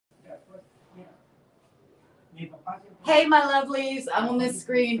Hey, my lovelies. I'm on this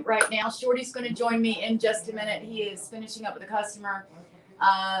screen right now. Shorty's going to join me in just a minute. He is finishing up with a customer.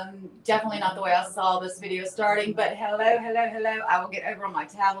 Definitely not the way I saw this video starting, but hello, hello, hello. I will get over on my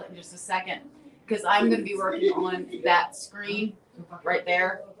tablet in just a second because I'm going to be working on that screen right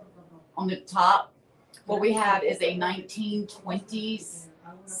there on the top. What we have is a 1920s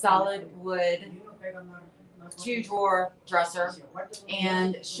solid wood 2-drawer dresser,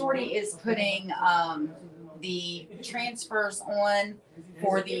 and Shorty is putting the transfers on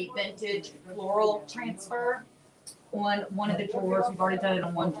for the Vintage Floral Transfer on one of the drawers. We've already done it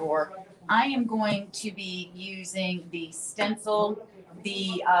on one drawer. I am going to be using the stencil,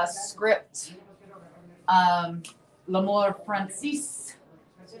 the script, L'Amour Francis,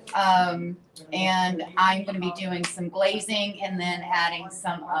 and I'm going to be doing some glazing and then adding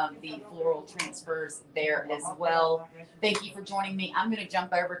some of the floral transfers there as well. Thank you for joining me. I'm going to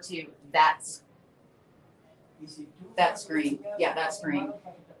jump over to that screen. Yeah, that screen.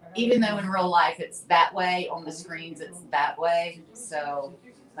 Even though in real life it's that way, on the screens it's that way. So,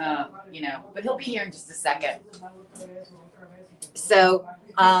 you know, but he'll be here in just a second. So,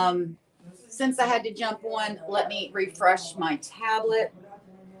 since I had to jump on, let me refresh my tablet.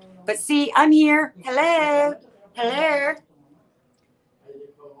 But see, I'm here. Hello. Hello.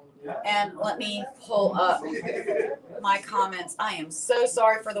 And let me pull up my comments. I am so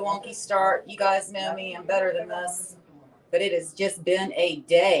sorry for the wonky start. You guys know me. I'm better than this. But it has just been a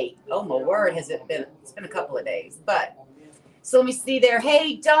day. Oh, my word, has it been? It's been a couple of days. But, so let me see there.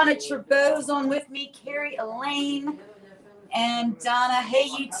 Hey, Donna Trebow's on with me. Carrie Elaine. And Donna, hey,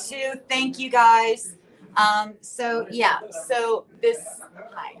 you too. Thank you, guys. So, yeah. So,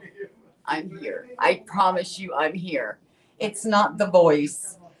 hi. I'm here. I promise you I'm here. It's not the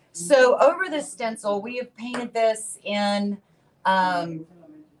voice. So over the stencil, we have painted this in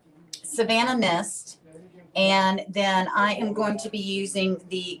Savannah Mist. And then I am going to be using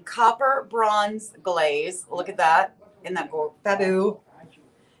the copper bronze glaze. Look at that. Isn't that cool? Babu.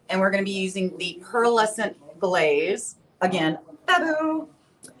 And we're going to be using the pearlescent glaze. Again, babu.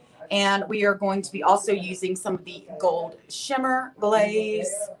 And we are going to be also using some of the gold shimmer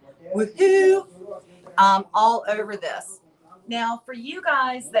glaze. Woohoo! All over this. Now, for you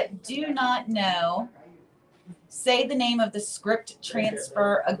guys that do not know, say the name of the script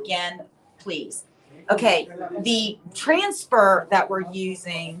transfer again, please. Okay, the transfer that we're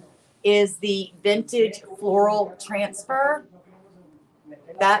using is the Vintage Floral Transfer.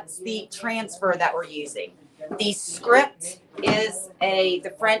 That's the transfer that we're using. The script is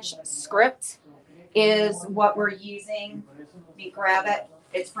the French script is what we're using. Let me grab it.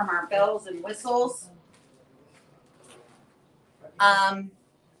 It's from our bells and whistles. Let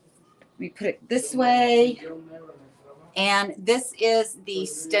me put it this way. And this is the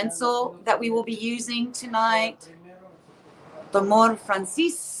stencil that we will be using tonight. L'Amour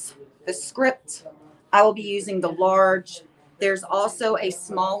Francis, the script. I will be using the large. There's also a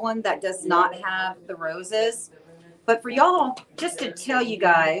small one that does not have the roses. But for y'all, just to tell you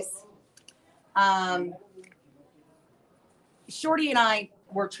guys, Shorty and I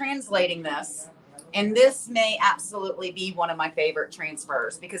were translating this. And this may absolutely be one of my favorite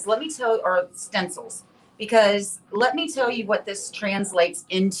transfers because let me tell you, or stencils, because let me tell you what this translates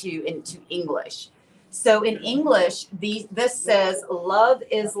into English. So in English, this says, love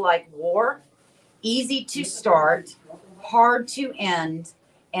is like war, easy to start, hard to end,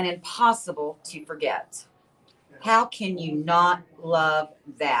 and impossible to forget. How can you not love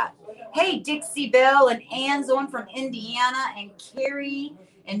that? Hey, Dixie Belle and Ann's on from Indiana, and Carrie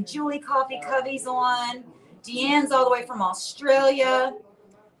and Julie Coffee Covey's on. Deanne's all the way from Australia.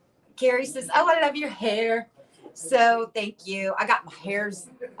 Carrie says, "Oh, I love your hair." So thank you. I got my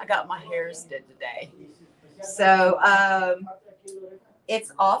hairs did today. So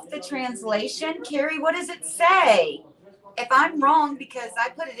it's off the translation. Carrie, what does it say? If I'm wrong, because I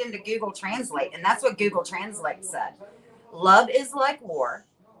put it into Google Translate, and that's what Google Translate said. Love is like war,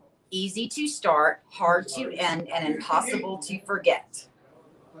 easy to start, hard to end, and impossible to forget.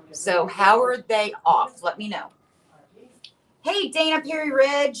 So how are they off? Let me know. Hey, Dana Perry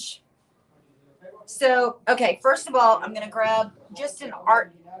Ridge. So, okay, first of all, I'm going to grab just an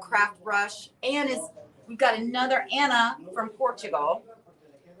art craft brush. We've got another Anna from Portugal.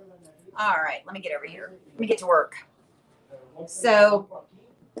 All right, let me get over here. Let me get to work. So,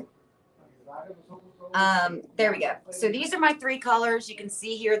 there we go. So these are my 3 colors. You can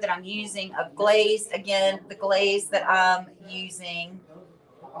see here that I'm using a glaze. Again, the glaze that I'm using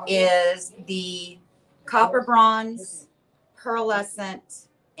is the copper bronze, pearlescent,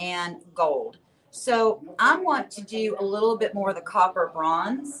 and gold. So I want to do a little bit more of the copper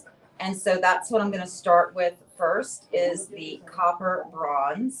bronze. And so that's what I'm going to start with first is the copper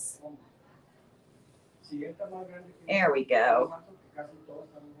bronze. There we go.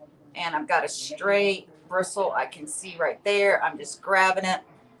 And I've got a straight bristle I can see right there. I'm just grabbing it.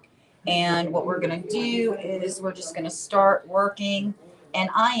 And what we're going to do is we're just going to start working. And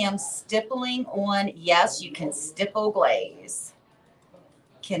I am stippling on, yes, you can stipple glaze.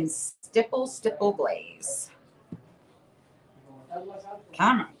 Can stipple glaze.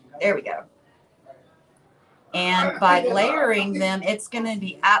 Come on. There we go. And by layering them, it's going to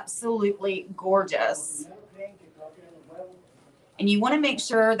be absolutely gorgeous. And you want to make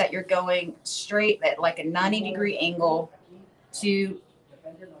sure that you're going straight at like a 90-degree angle to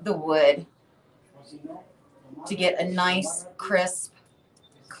the wood to get a nice, crisp,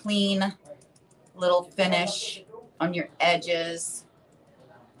 clean little finish on your edges.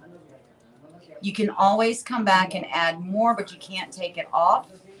 You can always come back and add more, but you can't take it off.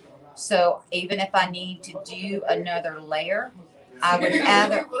 So even if I need to do another layer, I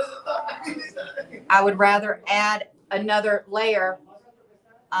would rather add another layer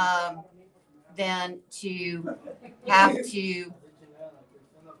than to have to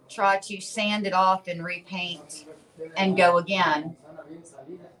try to sand it off and repaint and go again.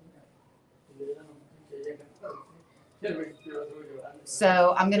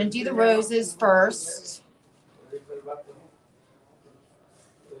 So I'm going to do the roses first.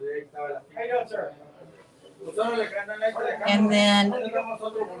 And then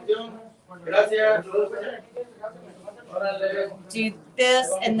do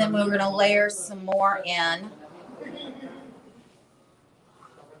this, and then we're going to layer some more in.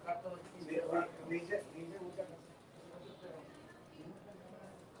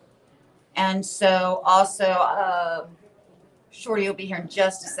 And so also, Shorty will be here in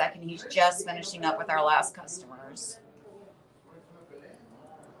just a second. He's just finishing up with our last customers.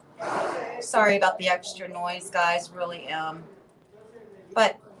 Sorry about the extra noise, guys, really am.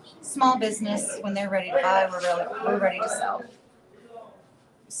 But small business, when they're ready to buy, we're ready to sell.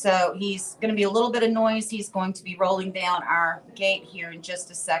 So he's going to be a little bit of noise. He's going to be rolling down our gate here in just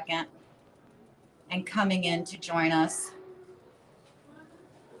a second and coming in to join us.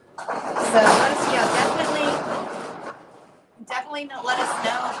 So let us, yeah, definitely let us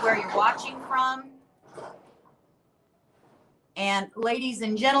know where you're watching from. And ladies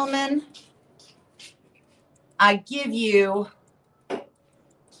and gentlemen, I give you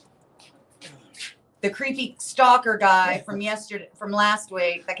the creepy stalker guy from last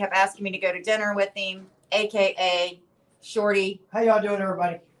week that kept asking me to go to dinner with him, aka Shorty. How y'all doing,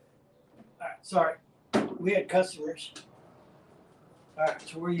 everybody? All right, sorry, we had customers. All right,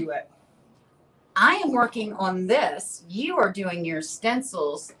 so where are you at? I am working on this. You are doing your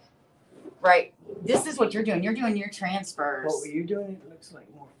stencils, right? This is what you're doing. You're doing your transfers. What were you doing? It looks like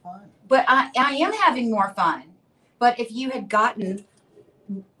more fun. But I am having more fun. But if you had gotten,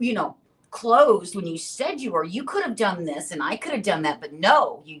 closed when you said you were, you could have done this and I could have done that. But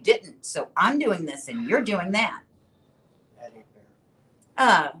no, you didn't. So I'm doing this and you're doing that. That ain't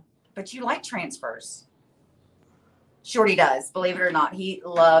fair. But you like transfers. Shorty does, believe it or not. He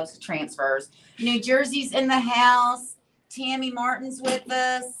loves transfers. New Jersey's in the house. Tammy Martin's with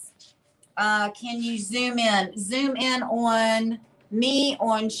us. Can you zoom in? Zoom in on me,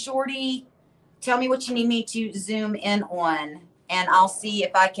 on Shorty. Tell me what you need me to zoom in on. And I'll see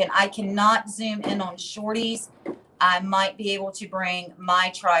if I can. I cannot zoom in on Shorty's. I might be able to bring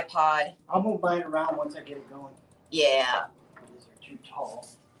my tripod. I'm going to bind it around once I get it going. Yeah. These are too tall.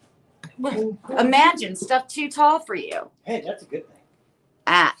 Imagine stuff too tall for you. Hey, that's a good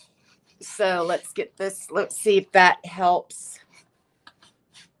thing. So let's get this. Let's see if that helps.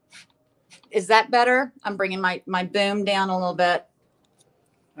 Is that better? I'm bringing my boom down a little bit.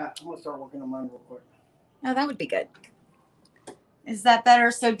 I'm going to start working on mine real quick. Oh, that would be good. Is that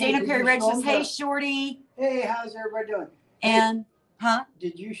better? So Dana Perry Rich says, hey, Shorty. Hey, how's everybody doing? And,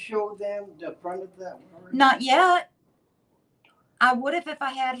 Did you show them the front of that one? Not yet. I would have if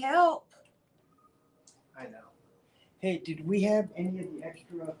I had help. I know. Hey, did we have any of the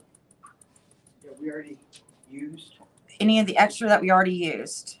extra that we already used? Any of the extra that we already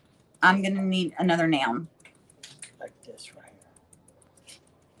used? I'm going to need another nail. Like this right here.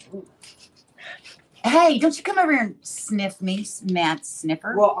 Ooh. Hey, don't you come over here and sniff me, mad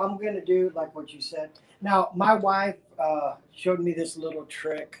sniffer. Well, I'm going to do like what you said. Now, my wife showed me this little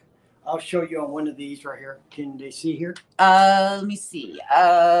trick. I'll show you on one of these right here. Can they see here? Let me see.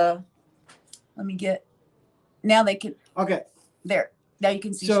 Let me get. Now they can. Okay. There. Now you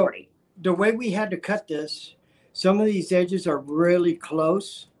can see Shorty. The way we had to cut this, some of these edges are really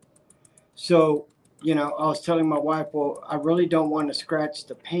close. So, I was telling my wife, well, I really don't want to scratch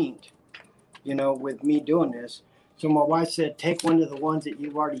the paint. you know, with me doing this. So my wife said, take one of the ones that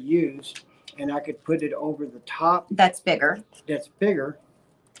you've already used, and I could put it over the top. That's bigger. That's bigger.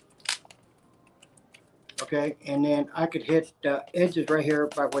 Okay, and then I could hit the edges right here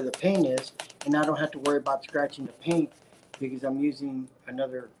by where the paint is, and I don't have to worry about scratching the paint because I'm using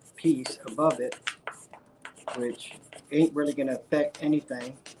another piece above it, which ain't really going to affect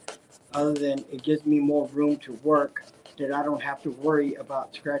anything other than it gives me more room to work, that I don't have to worry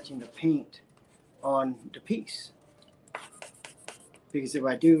about scratching the paint on the piece. Because if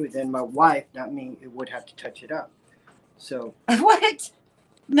I do, then my wife, not me, it would have to touch it up. So What?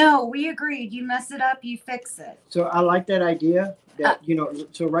 No, we agreed. You mess it up, you fix it. So I like that idea that, you know,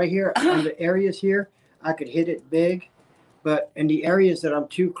 so right here on the areas here, I could hit it big, but in the areas that I'm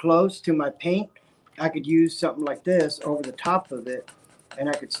too close to my paint, I could use something like this over the top of it, and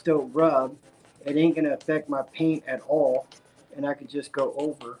I could still rub. It ain't going to affect my paint at all, and I could just go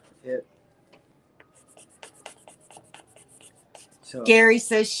over it. So, Gary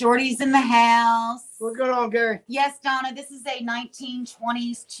says Shorty's in the house. what's going on, Gary? Yes, Donna, this is a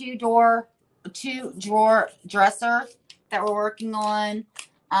 1920s two-drawer dresser that we're working on.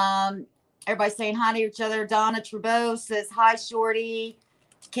 Everybody's saying hi to each other. Donna Trudeau says hi, Shorty.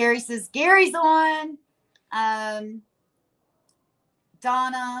 Carrie says Gary's on.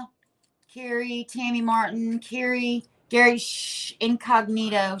 Donna, Carrie, Tammy Martin, Carrie, Gary, shh,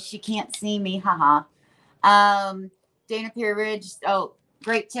 incognito. She can't see me. Haha. Dana Pier Ridge. Oh,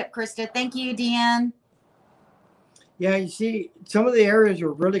 great tip, Crysta. Thank you, Dan. Yeah, you see, some of the areas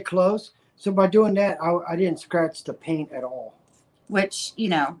are really close. So by doing that, I didn't scratch the paint at all. Which, you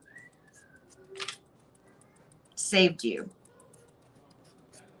know, saved you.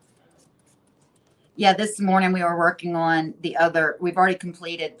 Yeah, this morning we were working on the other, we've already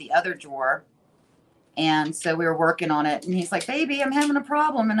completed the other drawer. And so we were working on it. And he's like, baby, I'm having a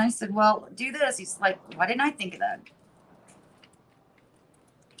problem. And I said, well, do this. He's like, why didn't I think of that?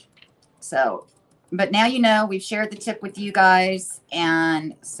 So, but now you know, we've shared the tip with you guys.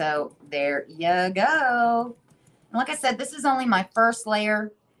 And so there you go. And like I said, this is only my first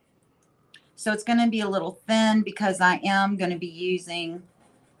layer. So it's going to be a little thin because I am going to be using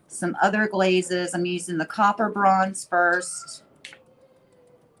some other glazes. I'm using the copper bronze first.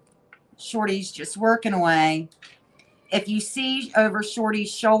 Shorty's just working away. If you see over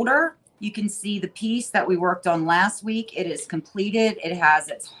Shorty's shoulder, you can see the piece that we worked on last week. It is completed. It has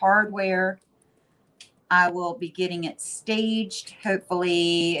its hardware. I will be getting it staged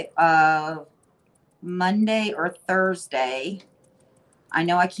hopefully Monday or Thursday. I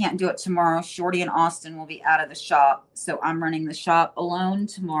know I can't do it tomorrow. Shorty and Austin will be out of the shop, so I'm running the shop alone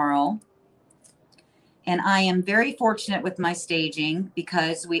tomorrow. And I am very fortunate with my staging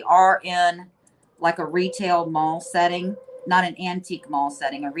because we are in like a retail mall setting, not an antique mall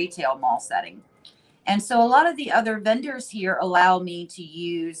setting, a retail mall setting. And so a lot of the other vendors here allow me to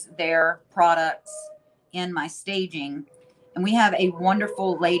use their products in my staging. And we have a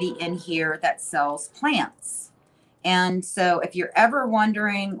wonderful lady in here that sells plants. And so if you're ever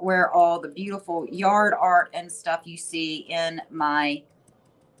wondering where all the beautiful yard art and stuff you see in my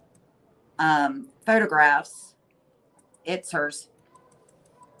photographs, it's hers.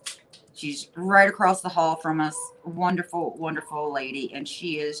 She's right across the hall from us. Wonderful, wonderful lady. And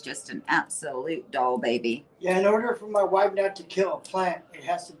she is just an absolute doll baby. Yeah, in order for my wife not to kill a plant, it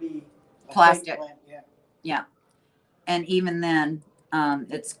has to be a Plastic. fake plant. Yeah. Yeah. And even then,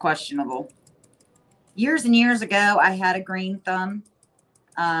 it's questionable. Years and years ago, I had a green thumb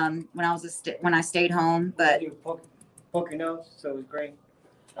when I stayed home. But You poke your nose, so it was green.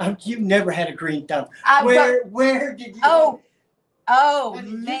 You've never had a green thumb. Where did you? Oh I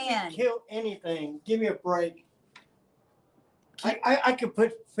mean, man! You can kill anything. Give me a break. I could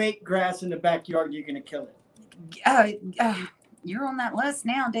put fake grass in the backyard. You're gonna kill it. You're on that list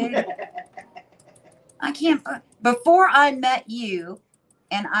now, dude. I can't. Before I met you,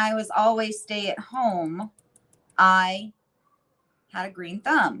 and I was always stay at home, I had a green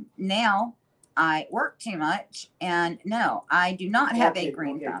thumb. Now I work too much, and no, I do not have a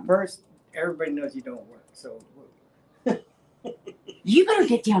green thumb. First, everybody knows you don't work, so. You better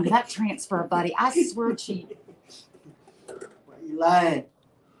get down to that transfer, buddy. I swear to you. Why are you lying?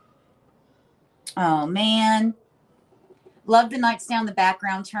 Oh, man. Love the nightstand in the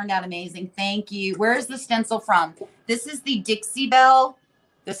background. Turned out amazing. Thank you. Where's the stencil from? This is the Dixie Belle.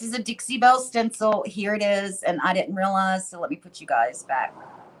 This is a Dixie Belle stencil. Here it is. And I didn't realize. So let me put you guys back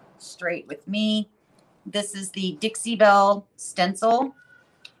straight with me. This is the Dixie Belle stencil.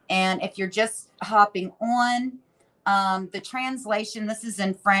 And if you're just hopping on, the translation, this is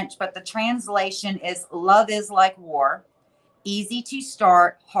in French, but the translation is love is like war. Easy to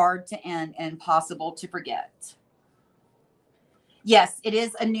start, hard to end, and impossible to forget. Yes, it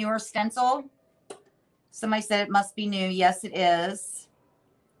is a newer stencil. Somebody said it must be new. Yes, it is.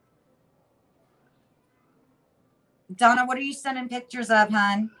 Donna, what are you sending pictures of,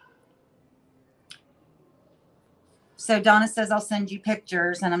 hon? So Donna says I'll send you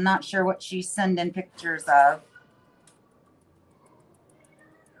pictures, and I'm not sure what she's sending pictures of.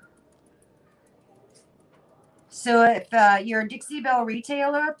 So if you're a Dixie Belle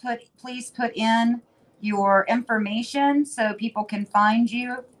retailer, please put in your information so people can find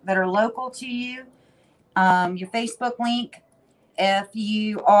you that are local to you. Your Facebook link. If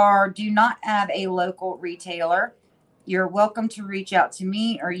you do not have a local retailer, you're welcome to reach out to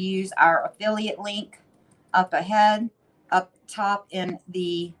me or use our affiliate link up top in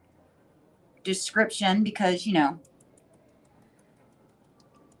the description, because you know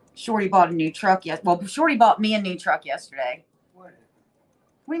Shorty bought a new truck. Well, Shorty bought me a new truck yesterday. Whatever.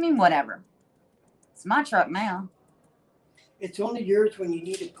 What do you mean whatever? It's my truck now. It's only yours when you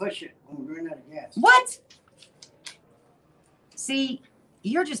need to push it when we run out of gas. What? See,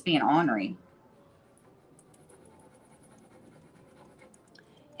 you're just being ornery.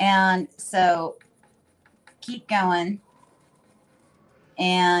 And so keep going.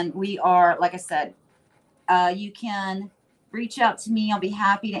 And we are, like I said, you can reach out to me. I'll be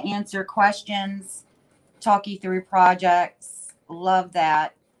happy to answer questions, talk you through projects. Love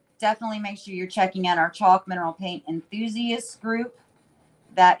that. Definitely make sure you're checking out our Chalk Mineral Paint Enthusiasts group.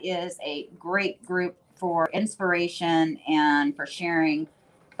 That is a great group for inspiration and for sharing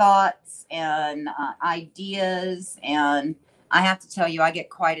thoughts and ideas. And I have to tell you, I get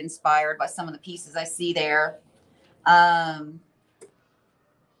quite inspired by some of the pieces I see there.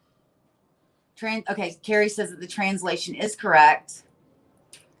 Okay, Carrie says that the translation is correct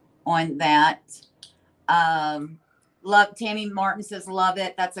on that. Love, Tammy Martin says, love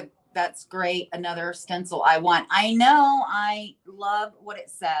it. That's great. Another stencil I want. I know. I love what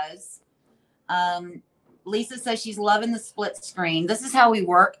it says. Lisa says she's loving the split screen. This is how we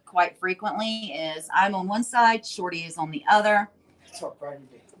work quite frequently. Is I'm on one side, Shorty is on the other. It's our Friday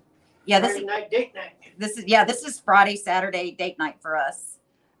day. Yeah, Friday night date night. This is Friday, Saturday date night for us.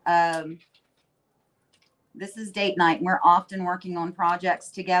 This is date night. We're often working on projects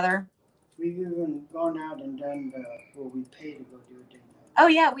together. We've even gone out and done what we pay to go do a date night. Oh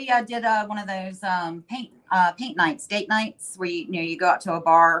yeah, we did one of those paint nights, date nights, where you go out to a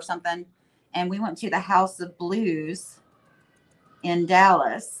bar or something, and we went to the House of Blues in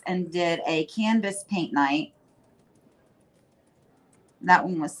Dallas and did a canvas paint night. That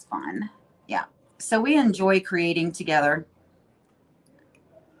one was fun. Yeah, so we enjoy creating together.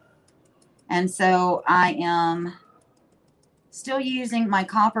 And so I am still using my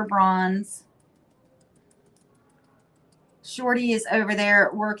copper bronze. Shorty is over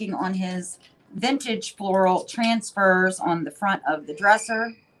there working on his vintage floral transfers on the front of the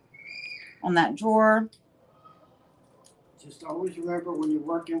dresser, on that drawer. Just always remember, when you're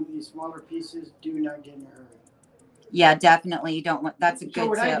working with these smaller pieces, do not get in a hurry. Yeah, definitely. You don't want, that's a good tip. So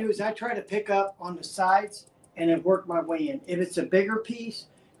what I do is I try to pick up on the sides and then work my way in. If it's a bigger piece,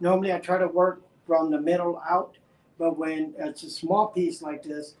 normally I try to work from the middle out, but when it's a small piece like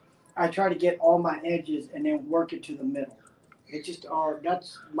this, I try to get all my edges and then work it to the middle. It just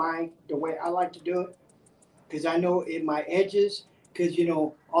that's the way I like to do it, because I know in my edges, because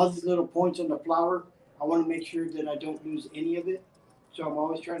all these little points on the flower, I want to make sure that I don't lose any of it. So I'm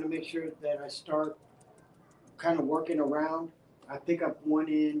always trying to make sure that I start kind of working around. I pick up one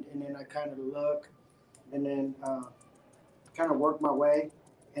end and then I kind of look, and then kind of work my way,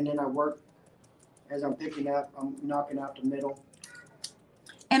 and then I work as I'm picking up. I'm knocking out the middle.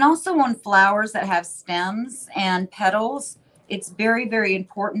 And also on flowers that have stems and petals, it's very, very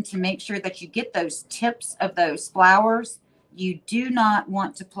important to make sure that you get those tips of those flowers. You do not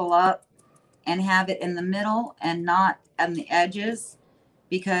want to pull up and have it in the middle and not on the edges,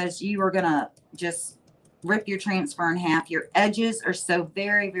 because you are going to just rip your transfer in half. Your edges are so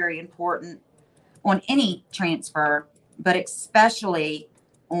very, very important on any transfer, but especially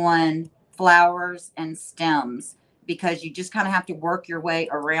on flowers and stems, because you just kind of have to work your way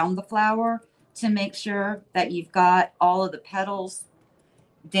around the flower to make sure that you've got all of the petals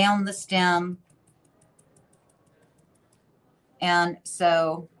down the stem. And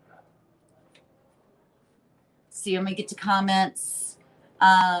so, see, let me get to comments.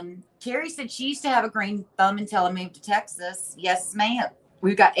 Carrie said she used to have a green thumb until I moved to Texas. Yes, ma'am.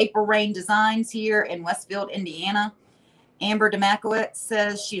 We've got April Rain Designs here in Westfield, Indiana. Amber Demakowitz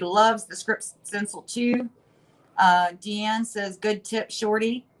says she loves the script stencil too. Deanne says, good tip,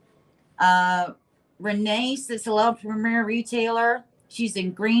 Shorty. Renee says hello, premier retailer. She's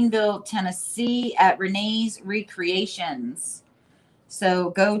in Greenville, Tennessee at Renee's Recreations. So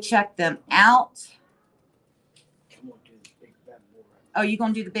go check them out. I'm gonna do the big bad boy. Oh, you're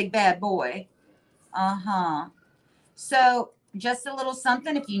going to do the big bad boy? Uh-huh. So just a little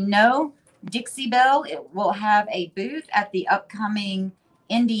something. If you know Dixie Belle, it will have a booth at the upcoming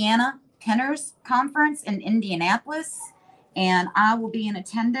Indiana Pinners Conference in Indianapolis. And I will be in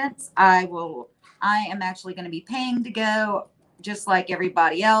attendance. I am actually going to be paying to go just like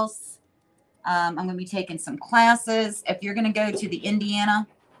everybody else. I'm going to be taking some classes. If you're going to go to the Indiana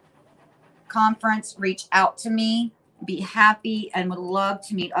conference, reach out to me. Be happy and would love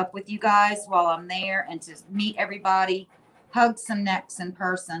to meet up with you guys while I'm there and to meet everybody, hug some necks in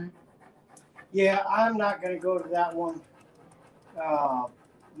person. Yeah, I'm not gonna go to that one.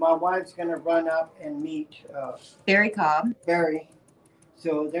 My wife's gonna run up and meet Barry Cobb. Barry,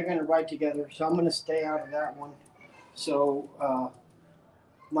 so they're gonna ride together. So I'm gonna stay out of that one. So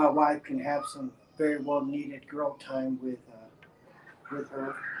my wife can have some very well needed girl time with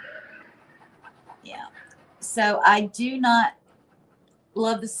her. Yeah. So I do not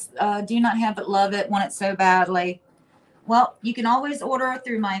love this, do not have it, love it, want it so badly. Well, you can always order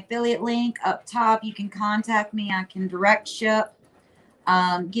through my affiliate link up top. You can contact me. I can direct ship.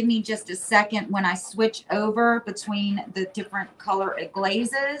 Give me just a second when I switch over between the different color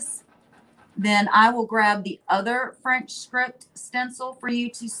glazes. Then I will grab the other French script stencil for you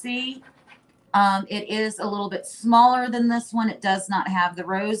to see. It is a little bit smaller than this one. It does not have the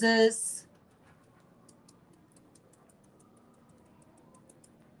roses.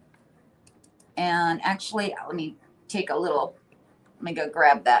 And actually, let me go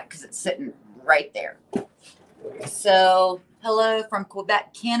grab that because it's sitting right there. So, hello from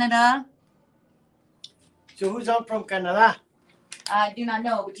Quebec, Canada. So who's on from Canada? I do not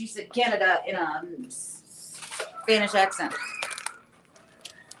know, but you said Canada in a Spanish accent.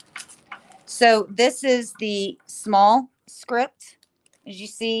 So this is the small script. As you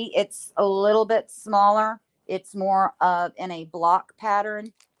see, it's a little bit smaller. It's more of in a block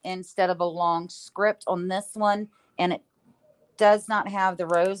pattern instead of a long script on this one. And it does not have the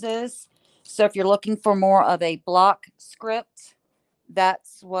roses. So if you're looking for more of a block script,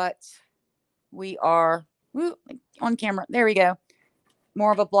 that's what we are. Woo, on camera. There we go.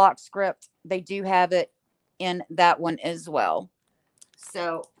 More of a block script. They do have it in that one as well.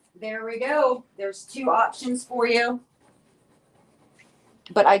 So there we go. There's two options for you.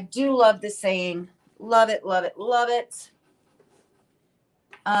 But I do love the saying, love it, love it, love it.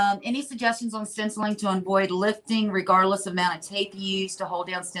 Any suggestions on stenciling to avoid lifting regardless of amount of tape you use to hold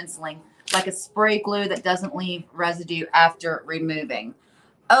down stenciling, like a spray glue that doesn't leave residue after removing?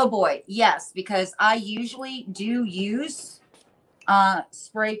 Oh boy, yes, because I usually do use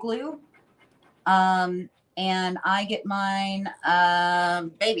spray glue. And I get mine,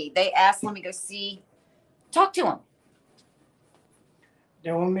 baby, they asked, let me go see, talk to them.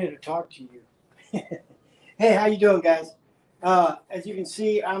 They want me to talk to you. Hey, how you doing, guys? As you can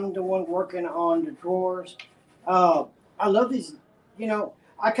see, I'm the one working on the drawers. I love these. You know,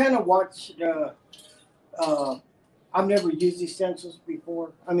 I kind of watch. I've never used these stencils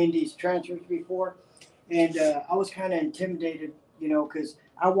before. I mean, these transfers before, and I was kind of intimidated. You know, because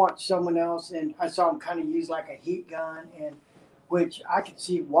I watched someone else and I saw them kind of use like a heat gun, and which I could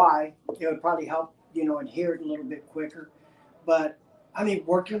see why it would probably help. You know, adhere it a little bit quicker, but I mean,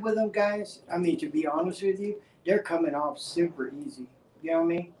 working with them guys, I mean, to be honest with you, they're coming off super easy. You know what I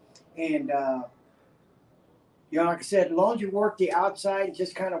mean? And, you know, like I said, as long as you work the outside and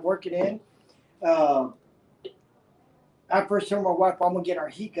just kind of work it in. I first told my wife, I'm going to get our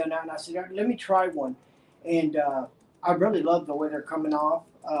heat gun out. And I said, let me try one. And I really love the way they're coming off.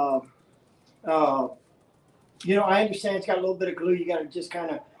 You know, I understand it's got a little bit of glue. You got to just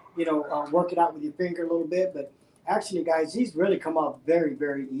kind of, you know, work it out with your finger a little bit. But actually, guys, these really come off very,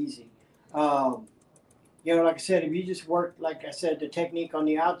 very easy. You know, like I said, if you just work, like I said, the technique on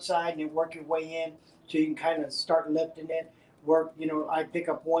the outside and then work your way in so you can kind of start lifting it, work, you know, I pick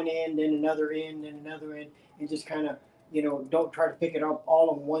up one end, then another end, then another end, and just kind of, you know, don't try to pick it up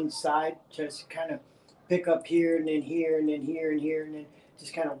all on one side. Just kind of pick up here and then here and then here and here and then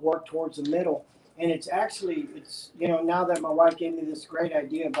just kind of work towards the middle. And it's actually, you know, now that my wife gave me this great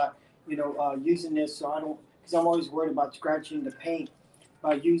idea about, you know, using this so I don't, because I'm always worried about scratching the paint,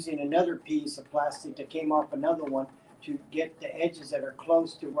 by using another piece of plastic that came off another one to get the edges that are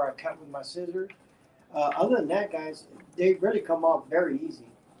close to where I cut with my scissors. Other than that, guys, they really come off very easy.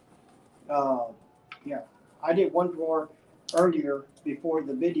 Yeah, I did one drawer earlier before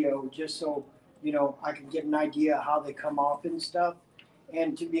the video just so, you know, I could get an idea how they come off and stuff.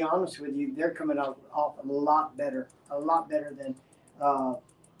 And to be honest with you, they're coming out off a lot better than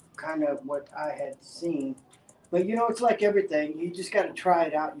kind of what I had seen. But you know, it's like everything. You just got to try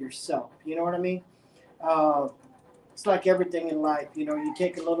it out yourself. You know what I mean? Uh, it's like everything in life. You know, you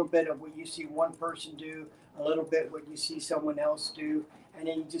take a little bit of what you see one person do, a little bit what you see someone else do, and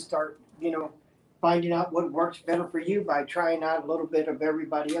then you just start, you know, finding out what works better for you by trying out a little bit of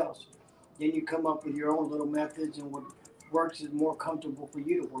everybody else. Then you come up with your own little methods and what works is more comfortable for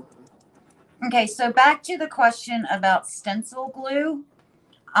you to work with. Okay, so back to the question about stencil glue.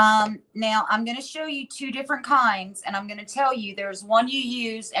 Now I'm going to show you two different kinds, and I'm going to tell you there's one you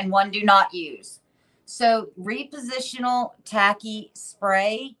use and one do not use. So repositional tacky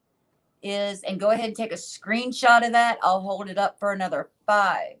spray is, and go ahead and take a screenshot of that. I'll hold it up for another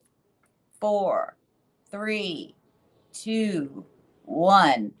 5, 4, 3, 2,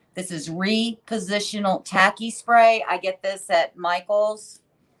 1. This is repositional tacky spray. I get this at Michael's.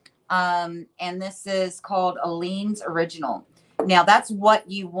 And this is called Aleene's Original. Now that's what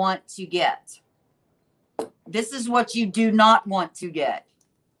you want to get. This is what you do not want to get.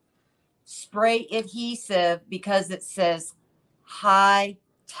 Spray adhesive, because it says high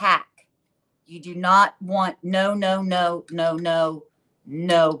tack. You do not want no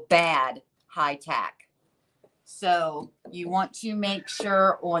bad high tack. So you want to make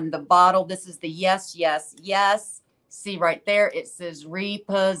sure on the bottle, this is the yes. See right there, it says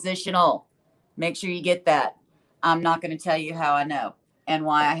repositional. Make sure you get that. I'm not going to tell you how I know and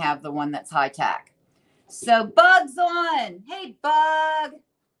why I have the one that's high tack. So Bug's on. Hey, Bug.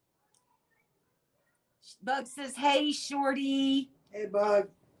 Bug says, hey, Shorty. Hey, Bug.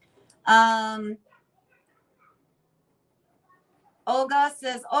 Olga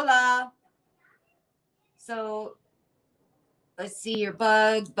says, hola. So let's see your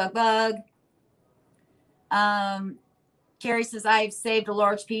Bug. Carrie says, I've saved a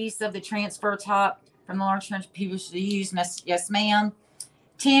large piece of the transfer top from the large transfer people should use. Yes, ma'am.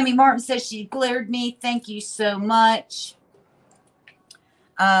 Tammy Martin says she glared me. Thank you so much.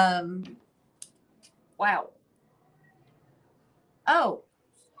 Wow. Oh,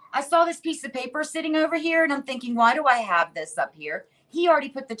 I saw this piece of paper sitting over here, and I'm thinking, why do I have this up here? He already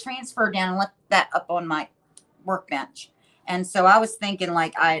put the transfer down and left that up on my workbench. And so I was thinking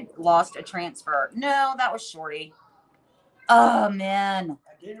like I lost a transfer. No, that was Shorty. Oh, man.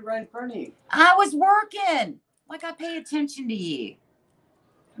 I did it right in front of you. I was working. Like I pay attention to you.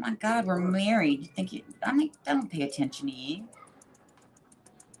 Oh my God, we're married. I don't pay attention to you.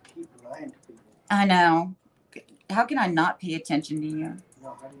 Keep lying to people. I know. How can I not pay attention to you?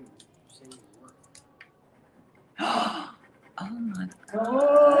 No, how do you say you work? Oh my God.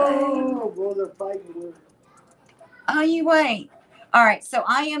 Oh, well, they're fighting with. Oh, you wait. All right, so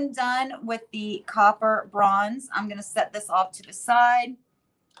I am done with the copper bronze. I'm going to set this off to the side.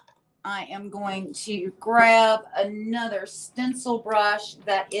 I am going to grab another stencil brush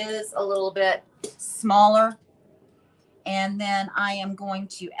that is a little bit smaller. And then I am going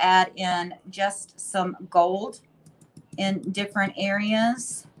to add in just some gold in different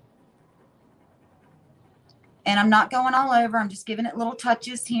areas. And I'm not going all over. I'm just giving it little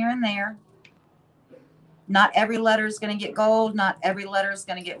touches here and there. Not every letter is going to get gold. Not every letter is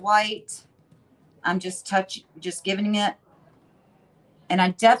going to get white. I'm just giving it. And I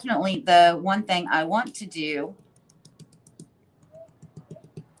definitely, the one thing I want to do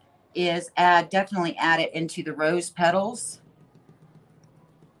is definitely add it into the rose petals.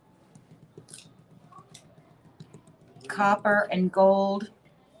 Copper and gold.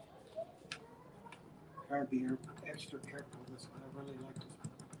 Try to be extra careful with this one. I really like this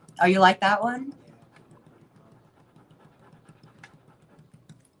one. Oh, you like that one?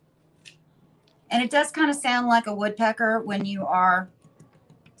 And it does kind of sound like a woodpecker when you are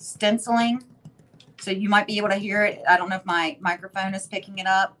stenciling. So you might be able to hear it. I don't know if my microphone is picking it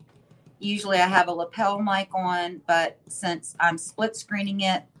up. Usually I have a lapel mic on, but since I'm split screening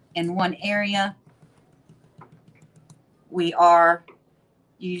it in one area, we are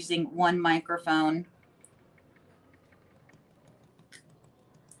using one microphone.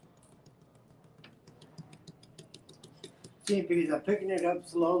 See, because I'm picking it up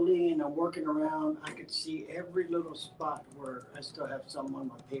slowly and I'm working around, I could see every little spot where I still have some on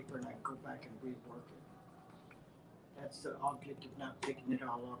my paper and I can go back and rework it. That's the object of not picking it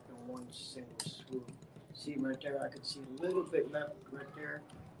all up in one single swoop. See right there, I could see a little bit left right there.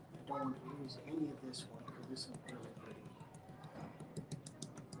 I don't want to lose any of this one because this one's really pretty.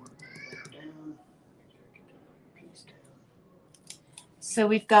 Work that down. Make sure I get that little piece down. So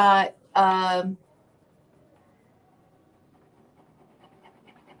we've got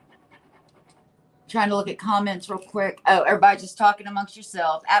Trying to look at comments real quick. Oh, everybody just talking amongst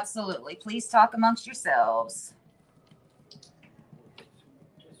yourselves. Absolutely. Please talk amongst yourselves.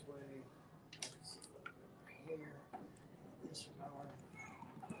 This way. Here. This flower.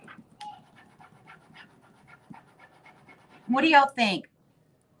 What do y'all think?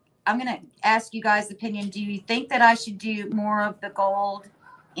 I'm going to ask you guys' opinion. Do you think that I should do more of the gold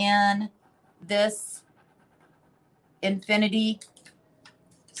in this infinity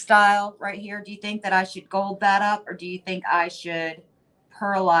style right here? Do you think that I should gold that up, or do you think I should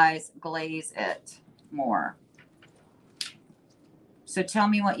pearlize glaze it more? So tell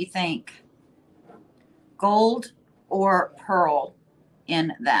me what you think. Gold or pearl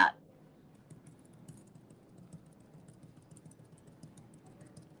in that?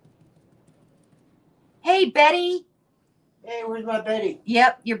 Hey, Betty. Hey, where's my Betty?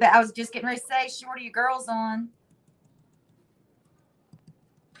 Yep, I was just getting ready to say, Shorty, your girl's on.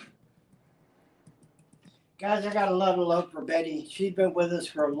 Guys, I got a lot of love for Betty. She's been with us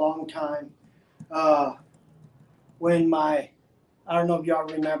for a long time. When I don't know if y'all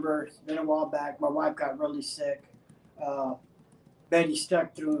remember, it's been a while back, my wife got really sick. Betty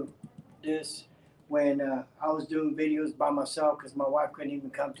stuck through this when I was doing videos by myself because my wife couldn't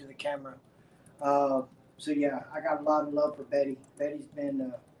even come to the camera. So yeah, I got a lot of love for Betty. Betty's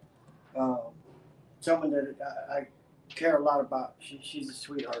been someone that I care a lot about. She's a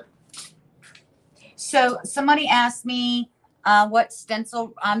sweetheart. So somebody asked me what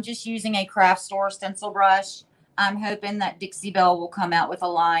stencil. I'm just using a craft store stencil brush. I'm hoping that Dixie Belle will come out with a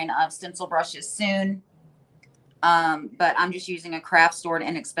line of stencil brushes soon. But I'm just using a craft store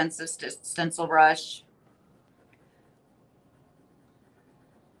inexpensive stencil brush.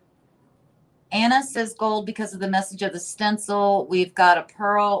 Anna says gold because of the message of the stencil. We've got a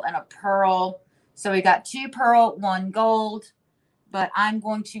pearl and a pearl. So we got 2 pearl, 1 gold. But I'm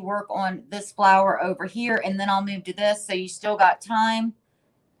going to work on this flower over here, and then I'll move to this. So you still got time.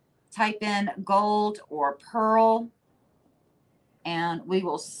 Type in gold or pearl, and we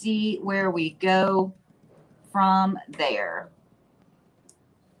will see where we go from there.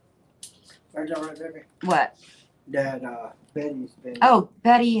 Right, baby. What? That Betty's been. Oh,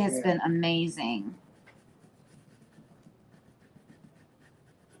 Betty has been amazing.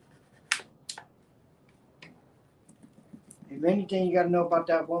 If anything you got to know about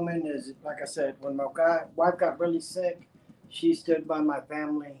that woman is, like I said, when my wife got really sick, she stood by my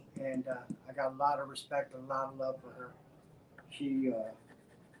family, and I got a lot of respect and a lot of love for her. She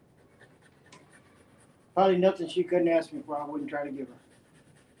probably nothing she couldn't ask me for, I wouldn't try to give her.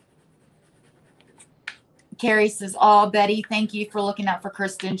 Carrie says, "Oh, Betty, thank you for looking out for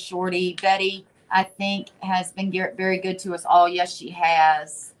Crysta and Shorty." Betty, I think, has been very good to us all. Yes, she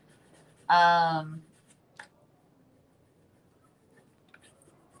has.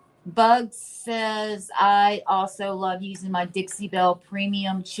 Bugs says, "I also love using my Dixie Belle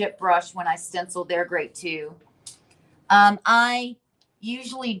Premium chip brush when I stencil. They're great too." I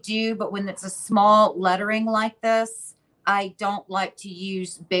usually do, but when it's a small lettering like this, I don't like to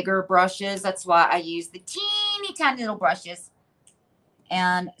use bigger brushes. That's why I use the teeny tiny little brushes.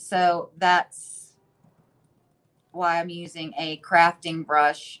 And so that's why I'm using a crafting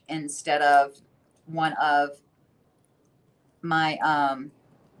brush instead of one of my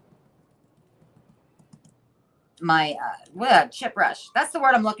chip brush. That's the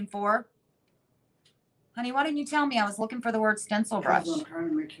word I'm looking for. Honey, why didn't you tell me? I was looking for the word stencil brush. I'm trying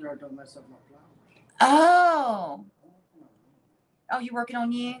to make sure I don't mess up my flowers. Oh. Oh, you working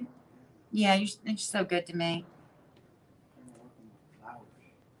on you? Yeah, you're so good to me.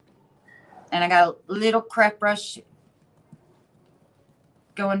 And I got a little craft brush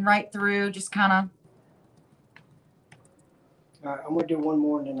going right through, just kind of. All right, I'm going to do one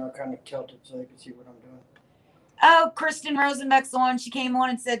more, and then I'll kind of tilt it so they can see what I'm doing. Oh, Kristen Rosenbeck's on. She came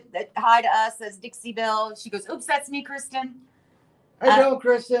on and said hi to us as Dixie Belle. She goes, "Oops, that's me, Kristen." How you doing,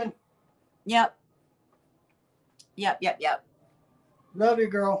 Kristen? Yep. Love you,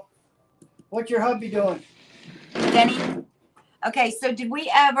 girl. What's your hubby doing? Denny. Okay, so did we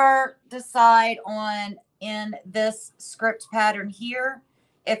ever decide on, in this script pattern here,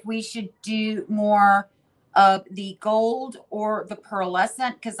 if we should do more of the gold or the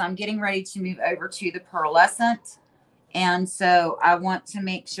pearlescent? Because I'm getting ready to move over to the pearlescent. And so I want to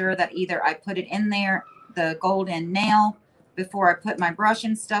make sure that either I put it in there, the gold in now, before I put my brush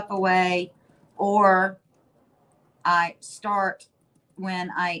and stuff away, or I start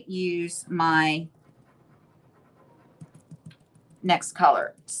when I use my next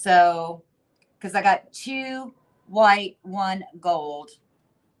color. So, because I got 2 white, 1 gold,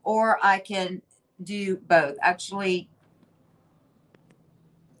 or I can do both. Actually,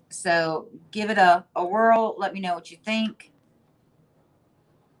 So give it a whirl. Let me know what you think.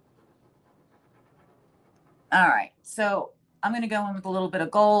 All right. So I'm going to go in with a little bit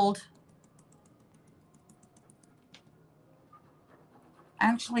of gold.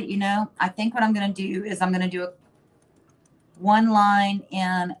 Actually, you know, I think what I'm going to do is I'm going to do one line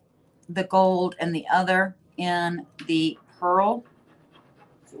in the gold and the other in the pearl.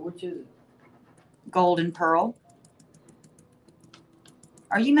 So which is it? Gold and pearl.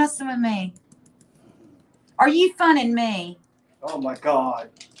 Are you messing with me? Are you funning me? Oh my God.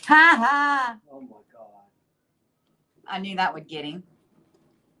 Ha ha. Oh my God. I knew that would get him.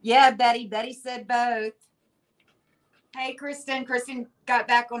 Yeah, Betty. Betty said both. Hey, Kristen. Kristen got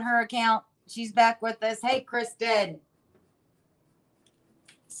back on her account. She's back with us. Hey, Kristen.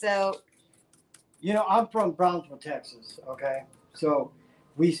 So, You know, I'm from Brownsville, Texas, okay? So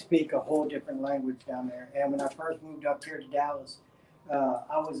we speak a whole different language down there. And when I first moved up here to Dallas,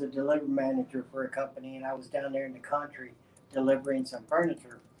 I was a delivery manager for a company, and I was down there in the country delivering some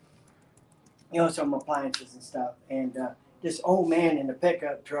furniture, you know, some appliances and stuff. And this old man in a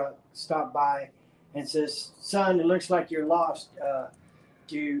pickup truck stopped by and says, "Son, it looks like you're lost.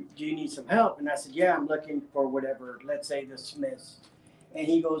 Do you need some help?" And I said, "Yeah, I'm looking for whatever, let's say the Smiths." And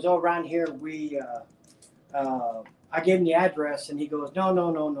he goes, "Oh, around here I gave him the address," and he goes, "No,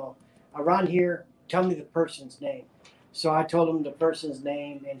 no, no, no. Around here, tell me the person's name." So I told him the person's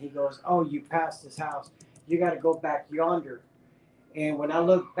name, and he goes, "Oh, you passed this house. You got to go back yonder." And when I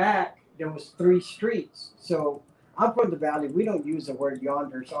looked back, there was 3 streets. So I'm from the valley. We don't use the word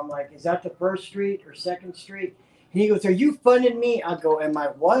yonder. So I'm like, "Is that the first street or second street?" And he goes, "Are you funning me?" I go, "Am I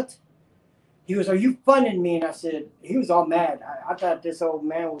what?" He goes, "Are you funning me?" And I said, he was all mad. I thought this old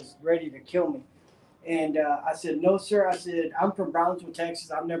man was ready to kill me. And I said, "No, sir." I said, "I'm from Brownsville,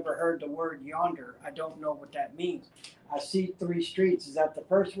 Texas. I've never heard the word yonder. I don't know what that means. I see 3 streets. Is that the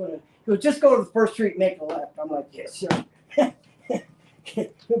first one?" He goes, "Just go to the first street, make a left." I'm like, "Yes, sir." He's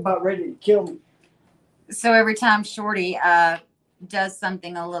about ready to kill me. so every time Shorty does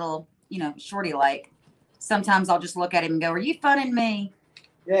something a little, you know, Shorty like, sometimes I'll just look at him and go, "Are you funning me?"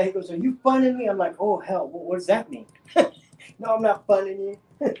 Yeah, he goes, "Are you funning me?" I'm like, "Oh, hell, what does that mean?" "No, I'm not funning you."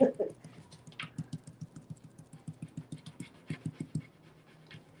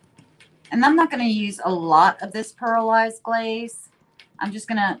 And I'm not going to use a lot of this pearlized glaze. I'm just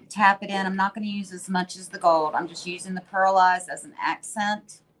going to tap it in. I'm not going to use as much as the gold. I'm just using the pearlized as an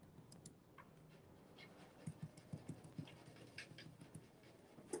accent.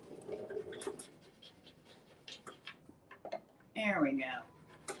 There we go.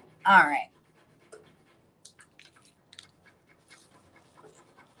 All right.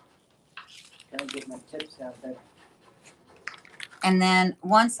 Gotta get my tips out there. And then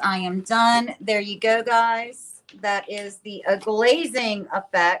once I am done, there you go, guys. That is the glazing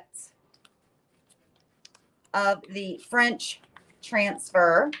effect of the French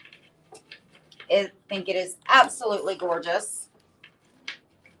transfer. I think it is absolutely gorgeous.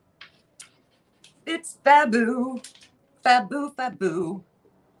 It's Fabu, Fabu, Fabu.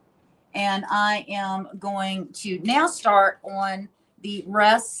 And I am going to now start on the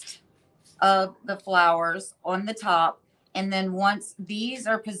rest of the flowers on the top. And then once these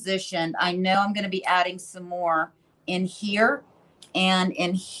are positioned, I know I'm going to be adding some more in here and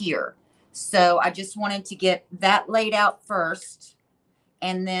in here. So I just wanted to get that laid out first.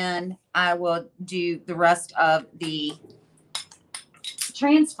 And then I will do the rest of the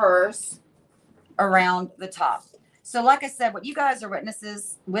transfers around the top. So like I said, what you guys are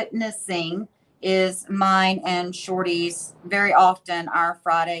witnessing is mine and Shorty's very often our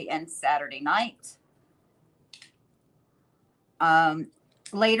Friday and Saturday night.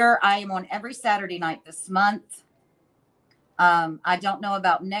 Later, I am on every Saturday night this month. I don't know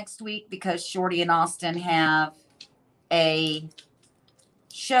about next week because Shorty and Austin have a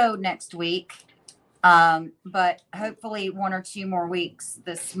show next week. But hopefully 1 or 2 more weeks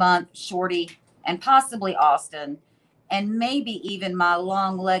this month, Shorty and possibly Austin, and maybe even my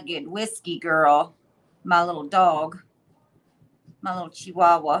long-legged whiskey girl, my little dog, my little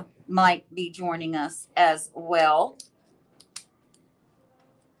Chihuahua, might be joining us as well.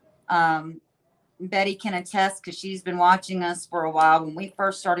 Betty can attest because she's been watching us for a while. When we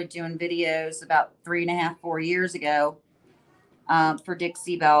first started doing videos about 3.5, 4 years ago for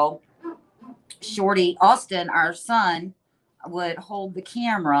Dixie Belle, Shorty, Austin, our son, would hold the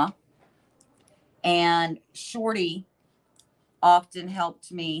camera, and Shorty often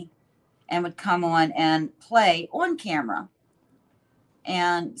helped me and would come on and play on camera.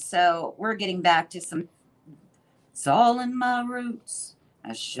 And so we're getting back to some, it's all in my roots.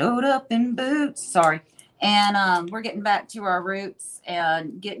 I showed up in boots. Sorry. And we're getting back to our roots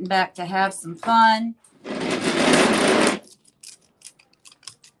and getting back to have some fun.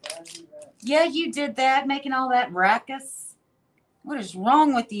 Yeah, you did that, making all that ruckus. What is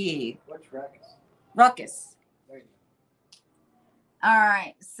wrong with you? What's ruckus? Ruckus. There you All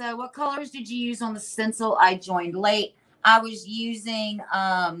right. So what colors did you use on the stencil? I joined late. I was using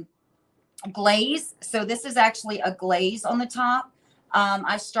glaze. So this is actually a glaze on the top.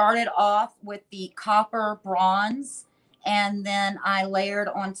 I started off with the copper bronze, and then I layered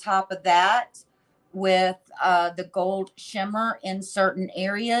on top of that with the gold shimmer in certain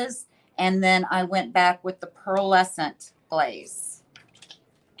areas. And then I went back with the pearlescent glaze.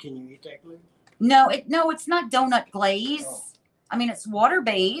 Can you eat that glue? No, it's not donut glaze. Oh. I mean, it's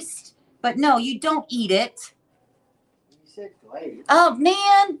water-based, but no, you don't eat it. You said glaze. Oh,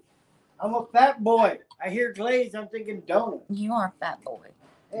 man. I'm a fat boy. I hear glaze, I'm thinking donut. You are a fat boy.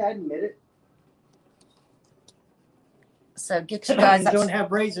 Hey, I admit it. So get you guys You don't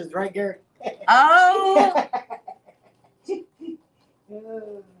have razors, right, Gary? Oh.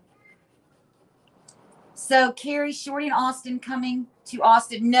 So Carrie, Shorty, and Austin coming to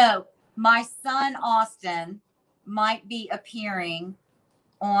Austin. No, my son Austin might be appearing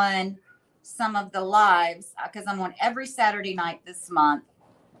on some of the lives because I'm on every Saturday night this month.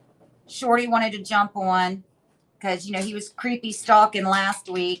 Shorty wanted to jump on because, you know, he was creepy stalking last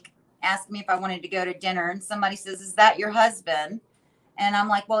week, asked me if I wanted to go to dinner. And somebody says, "Is that your husband?" And I'm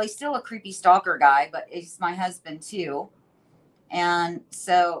like, well, he's still a creepy stalker guy, but he's my husband too. And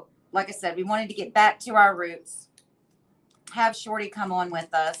so, like I said, we wanted to get back to our roots, have Shorty come on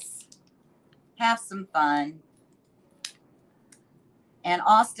with us, have some fun. And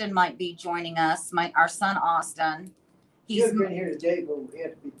Austin might be joining us, our son Austin. He's been here today, but we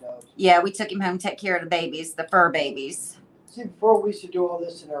had to beat dogs. Yeah, we took him home to take care of the babies, the fur babies. See, before we used to do all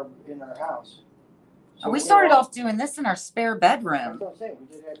this in our house. So we started off doing this in our spare bedroom. That's what I'm saying. We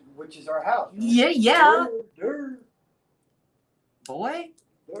did that, which is our house. Right? Yeah. Dirt. Boy.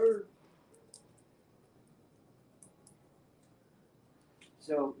 Dirt.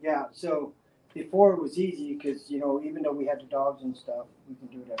 So yeah, so before it was easy because, you know, even though we had the dogs and stuff, we can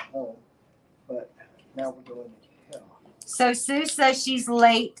do it at home. But now we're going to hell. So Sue says she's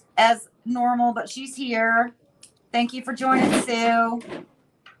late as normal, but she's here. Thank you for joining, Sue.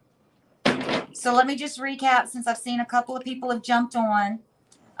 So let me just recap since I've seen a couple of people have jumped on.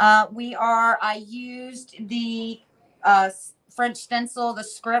 I used the French stencil, the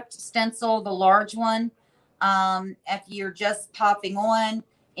script stencil, the large one. If you're just popping on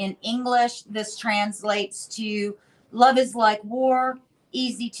in English, this translates to love is like war,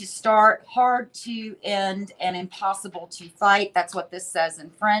 easy to start, hard to end, and impossible to fight. That's what this says in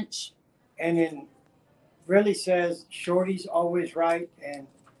French. And then really says Shorty's always right and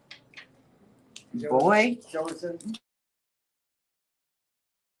boy. Joseph.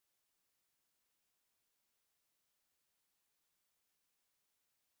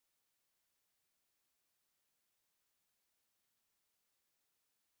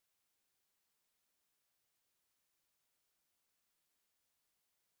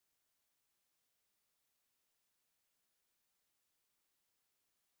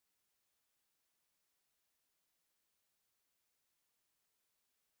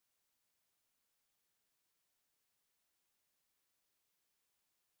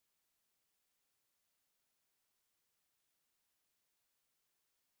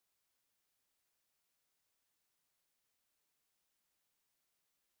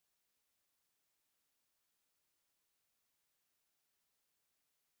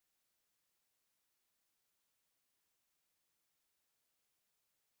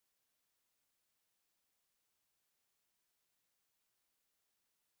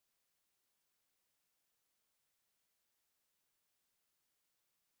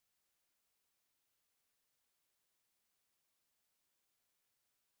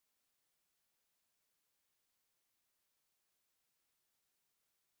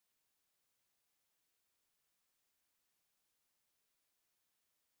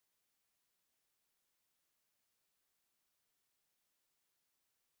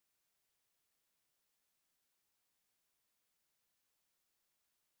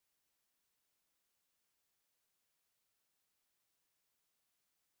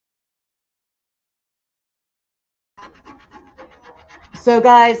 So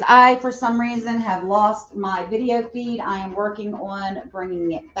guys, I, for some reason, have lost my video feed. I am working on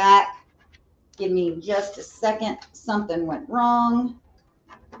bringing it back. Give me just a second. Something went wrong.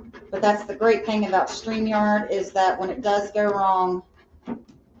 But that's the great thing about StreamYard is that when it does go wrong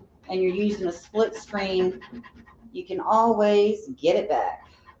and you're using a split screen, you can always get it back.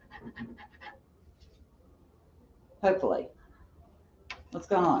 Hopefully. What's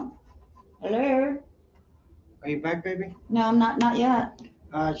going on? Hello? Are you back, baby? No, I'm not yet.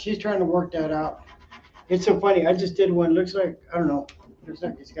 She's trying to work that out. It's so funny. I just did one. Looks like, I don't know. Looks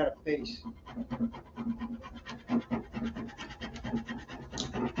like it's got a face.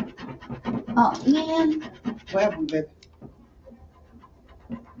 Oh, man. What happened, baby?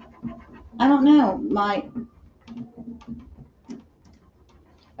 I don't know.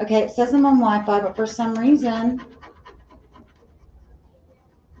 Okay, it says I'm on Wi-Fi, but for some reason,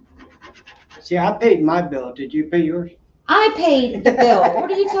 See, I paid my bill. Did you pay yours? I paid the bill.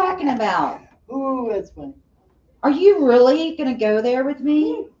 What are you talking about? Ooh, that's funny. Are you really going to go there with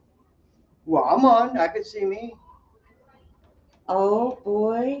me? Well, I'm on. I could see me. Oh,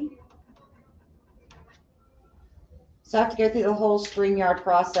 boy. So I have to go through the whole StreamYard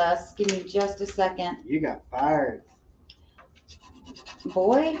process. Give me just a second. You got fired.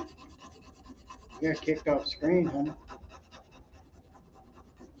 Boy. You got kicked off screen, honey.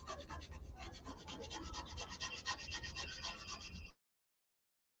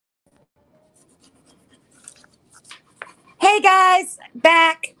 Hey, guys.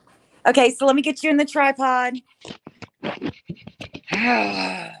 Back. Okay, so let me get you in the tripod.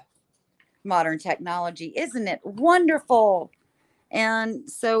 Modern technology, isn't it wonderful? And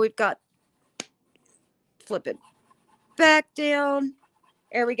so we've got, flip it back down.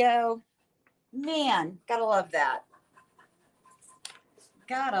 There we go. Man, gotta love that.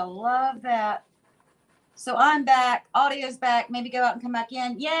 Gotta love that. So I'm back. Audio's back. Maybe go out and come back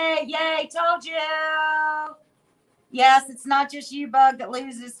in. Yay, yay, told you. Yes, it's not just you, Bug, that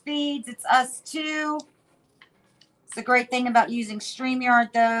loses feeds. It's us too. It's the great thing about using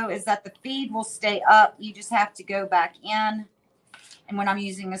StreamYard, though, is that the feed will stay up. You just have to go back in. And when I'm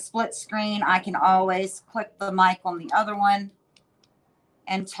using a split screen, I can always click the mic on the other one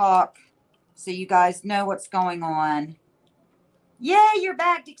and talk so you guys know what's going on. Yay, you're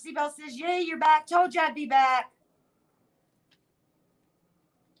back. Dixie Belle says, yay, you're back. Told you I'd be back.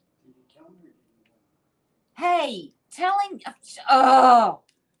 Hey, telling. Oh.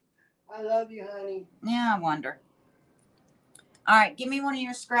 I love you, honey. Yeah, I wonder. All right, give me one of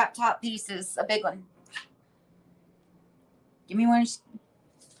your scrap top pieces, a big one. Give me one.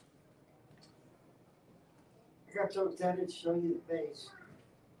 I got so excited to show you the face.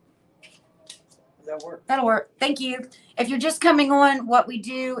 Does that work? That'll work. Thank you. If you're just coming on, what we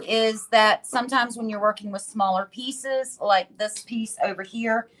do is that sometimes when you're working with smaller pieces, like this piece over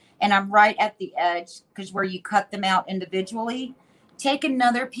here, and I'm right at the edge because where you cut them out individually, take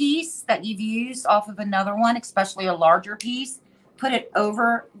another piece that you've used off of another one, especially a larger piece, put it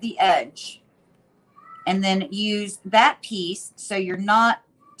over the edge, and then use that piece so you're not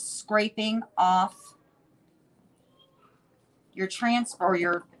scraping off your transfer or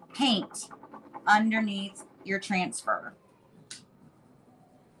your paint underneath your transfer.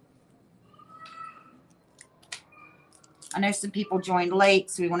 I know some people joined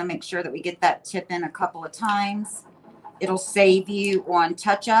late, so we want to make sure that we get that tip in a couple of times. It'll save you on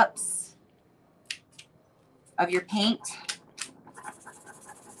touch-ups of your paint.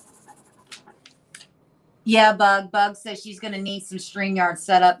 Yeah, Bug says she's going to need some StreamYard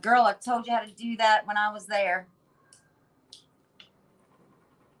setup. Girl, I told you how to do that when I was there.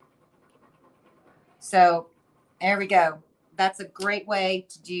 So there we go. That's a great way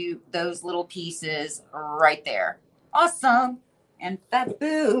to do those little pieces right there. Awesome. And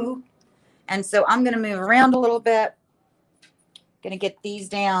faboo. And so I'm going to move around a little bit. Going to get these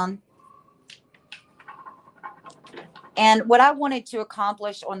down. And what I wanted to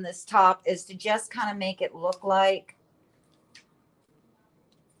accomplish on this top is to just kind of make it look like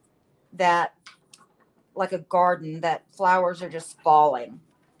that, like a garden, that flowers are just falling.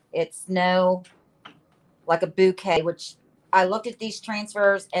 It's no, like a bouquet, which I looked at these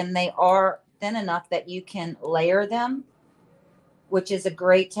transfers and they are thin enough that you can layer them, which is a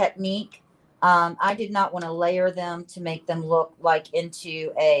great technique. I did not want to layer them to make them look like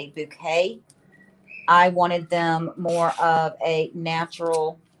into a bouquet. I wanted them more of a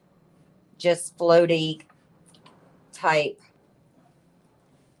natural, just floaty type.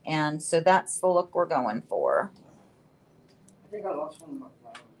 And so that's the look we're going for. I think I lost one of my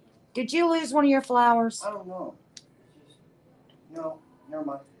flowers. Did you lose one of your flowers? I don't know. It's just, no, never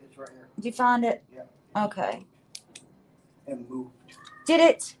mind. It's right here. Did you find it? Yeah. Okay. And moved. Did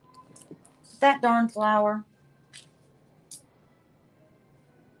it? That darn flower.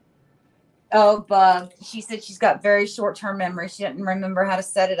 Oh, Bug. She said she's got very short-term memory. She didn't remember how to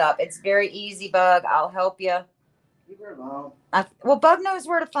set it up. It's very easy, Bug. I'll help you. Leave her alone. Well, Bug knows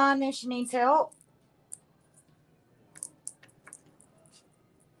where to find me if she needs help.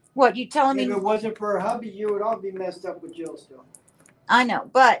 What, you telling If me? it wasn't for her hubby, you would all be messed up with Jill still. I know,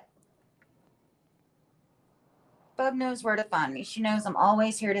 but Bub knows where to find me. She knows I'm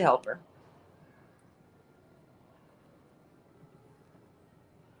always here to help her.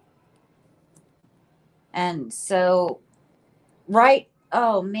 And so, right,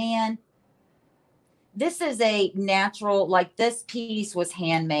 oh man, this is a natural, like this piece was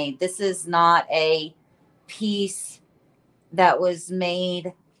handmade. This is not a piece that was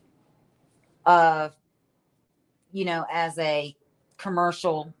made of, you know, as a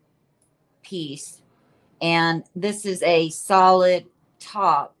commercial piece. And this is a solid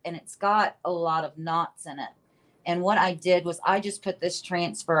top and it's got a lot of knots in it. And what I did was I just put this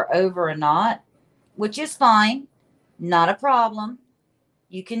transfer over a knot, which is fine, not a problem.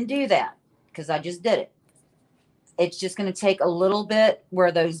 You can do that because I just did it. It's just going to take a little bit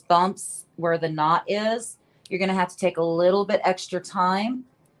where those bumps, where the knot is, you're going to have to take a little bit extra time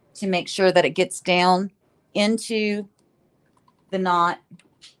to make sure that it gets down into the knot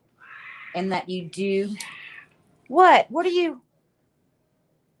and that you do. What? What are you?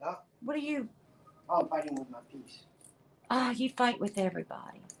 Huh? What are you? Oh, I'm fighting with my piece. Ah, you fight with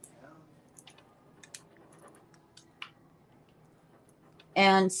everybody.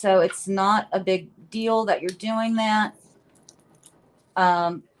 And so it's not a big deal that you're doing that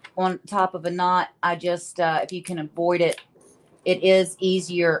on top of a knot. I just, if you can avoid it, it is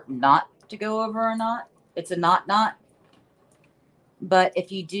easier not to go over a knot. It's a knot. But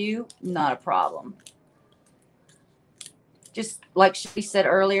if you do, not a problem. Just like she said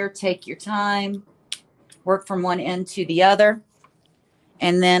earlier, take your time, work from one end to the other.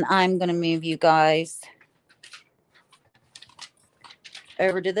 And then I'm going to move you guys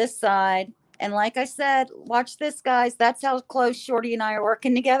over to this side. And like I said, watch this, guys. That's how close Shorty and I are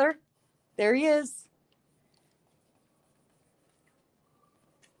working together. There he is.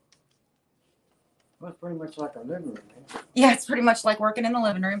 Well, it's pretty much like a living room, man. Yeah, it's pretty much like working in the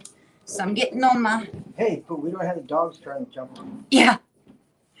living room. So I'm getting on my... Hey, but we don't have the dogs trying to jump on. Yeah.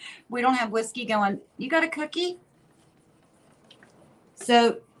 We don't have Whiskey going, you got a cookie?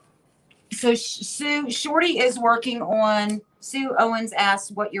 So Sue, Shorty is working on... Sue Owens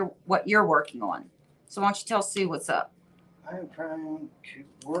asked what you're working on. So why don't you tell Sue what's up? I am trying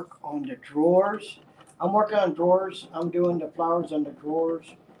to work on the drawers. I'm working on drawers. I'm doing the flowers on the drawers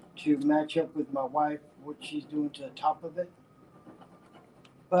to match up with my wife, what she's doing to the top of it.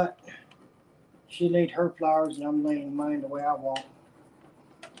 But she laid her flowers and I'm laying mine the way I want.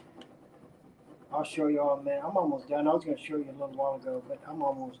 I'll show you all, man. I'm almost done. I was going to show you a little while ago, but I'm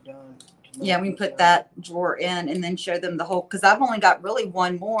almost done. Yeah, we can put that drawer in and then show them the whole, because I've only got really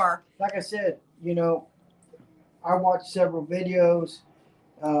one more. Like I said, you know, I watched several videos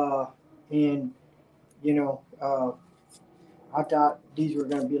and, you know, I thought these were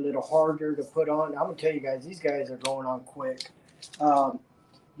going to be a little harder to put on. I'm going to tell you guys, these guys are going on quick.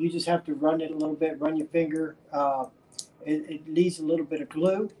 You just have to run it a little bit, run your finger. It leaves a little bit of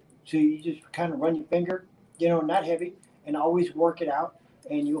glue. So you just kind of run your finger, you know, not heavy, and always work it out.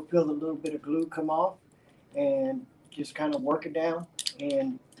 And you'll feel the little bit of glue come off and just kind of work it down.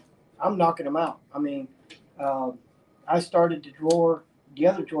 And I'm knocking them out. I mean, I started the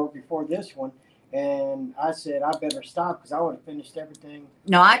other drawer before this one. And I said, I better stop because I would have finished everything.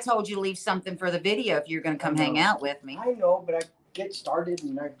 No, I told you to leave something for the video if you're going to come hang out with me. I know, but I get started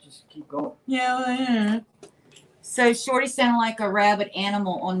and I just keep going. Yeah. So Shorty sounded like a rabid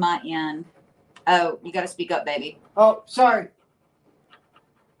animal on my end. Oh, you got to speak up, baby. Oh, sorry.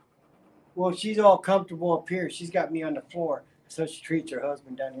 Well, she's all comfortable up here. She's got me on the floor. So she treats her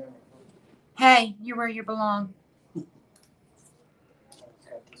husband down here. Hey, you're where you belong.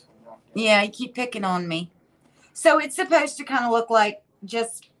 Yeah, you keep picking on me. So it's supposed to kind of look like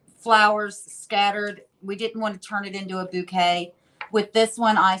just flowers scattered. We didn't want to turn it into a bouquet. With this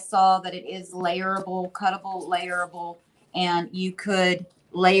one, I saw that it is layerable, cuttable, layerable, and you could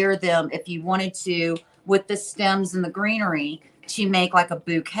layer them if you wanted to with the stems and the greenery to make like a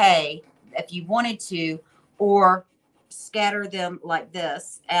bouquet if you wanted to, or scatter them like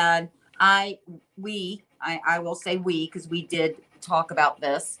this. And I will say we, because we did talk about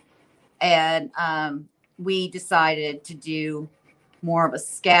this, and we decided to do more of a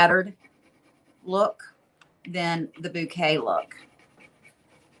scattered look than the bouquet look.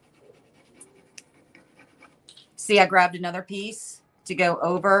 See, I grabbed another piece to go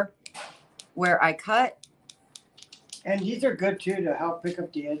over where I cut. And these are good too to help pick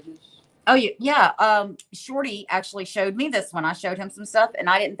up the edges. Oh, yeah. Shorty actually showed me this one. I showed him some stuff, and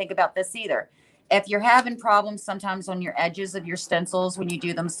I didn't think about this either. If you're having problems sometimes on your edges of your stencils when you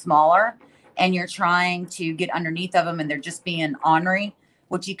do them smaller and you're trying to get underneath of them and they're just being ornery,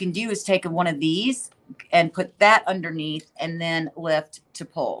 what you can do is take one of these and put that underneath and then lift to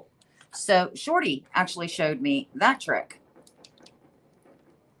pull. So Shorty actually showed me that trick.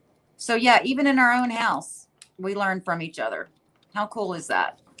 So yeah, even in our own house, we learn from each other. How cool is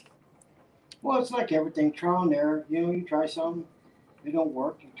that? Well, it's like everything, trial and error. You know, you try something, it don't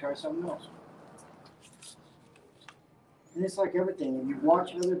work, you try something else. And it's like everything. If you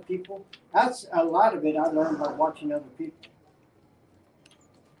watch other people, that's a lot of it I learned by watching other people.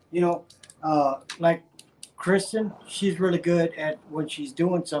 You know, like Kristen, she's really good at when she's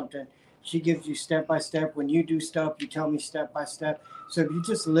doing something. She gives you step by step. When you do stuff, you tell me step by step. So if you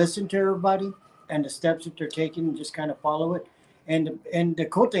just listen to everybody and the steps that they're taking and just kind of follow it. And the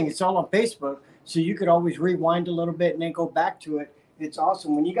cool thing, it's all on Facebook, so you could always rewind a little bit and then go back to it. It's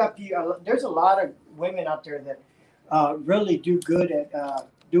awesome. When you got there's a lot of women out there that really do good at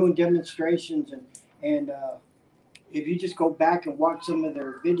doing demonstrations and if you just go back and watch some of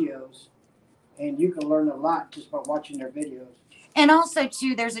their videos, and you can learn a lot just by watching their videos. And also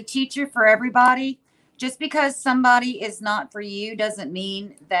too, there's a teacher for everybody. Just because somebody is not for you doesn't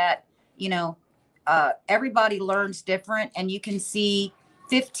mean that, you know, everybody learns different, and you can see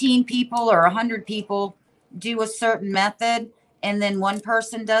 15 people or 100 people do a certain method, and then one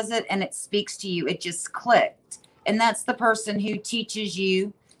person does it and it speaks to you. It just clicked. And that's the person who teaches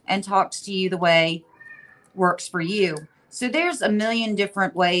you and talks to you the way works for you. So there's a million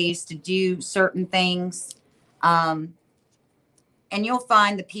different ways to do certain things. And you'll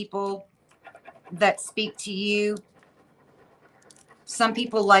find the people that speak to you. Some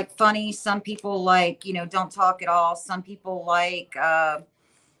people like funny, some people like, you know, don't talk at all. Some people like,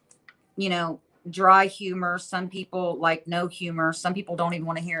 you know, dry humor. Some people like no humor. Some people don't even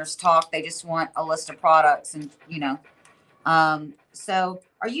want to hear us talk. They just want a list of products and, you know. So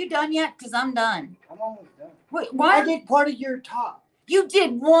are you done yet? Because I'm done. I'm almost done. Wait, why? I did part of your top. You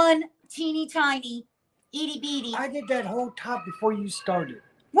did one teeny tiny itty bitty. I did that whole top before you started.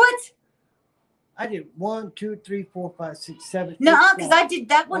 What? I did 1, 2, 3, 4, 5, 6, 7. No, because I did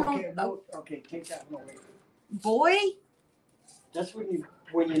that one. Okay, okay, take that one away. Boy. That's when you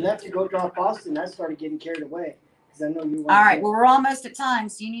left to go drop Boston. I started getting carried away because I know you. All right. Well, we're almost at time,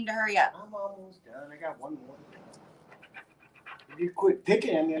 so you need to hurry up. I'm almost done. I got one more. If you quit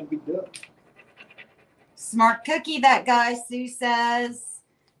picking at me, I'd be done. Smart cookie, that guy. Sue says.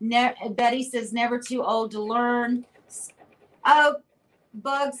 Betty says never too old to learn. Oh,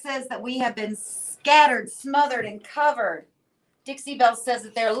 Bug says that we have been scattered, smothered, and covered. Dixie Belle says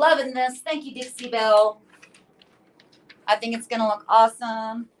that they're loving this. Thank you, Dixie Belle. I think it's going to look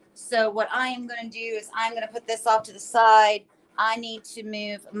awesome. So what I am going to do is I'm going to put this off to the side. I need to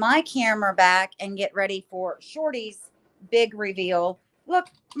move my camera back and get ready for Shorty's big reveal. Look,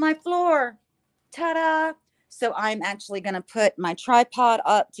 my floor. Ta-da. So I'm actually going to put my tripod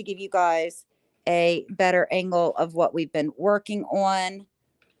up to give you guys a better angle of what we've been working on.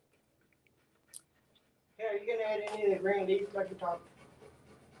 Yeah, are you going to add any of the green leaf like you talked?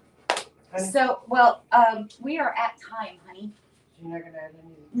 So, well, we are at time, honey. You're not going to add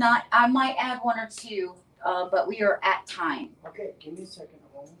any? Not, I might add one or two, but we are at time. Okay, give me a second.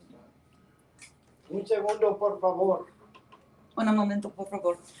 I'm almost done. Un segundo, por favor. Un momento, por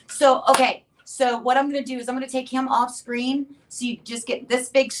favor. So, okay. So what I'm going to do is I'm going to take him off screen. So you just get this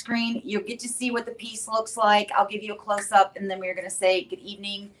big screen. You'll get to see what the piece looks like. I'll give you a close up, and then we're going to say good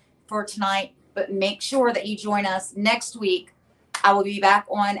evening for tonight. But make sure that you join us next week. I will be back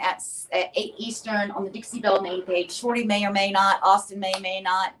on at 8 Eastern on the Dixie Belle main page. Shorty may or may not. Austin may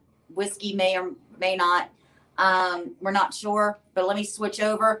not. Whiskey may or may not. We're not sure, but let me switch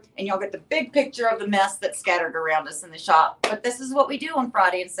over and you'll get the big picture of the mess that's scattered around us in the shop. But this is what we do on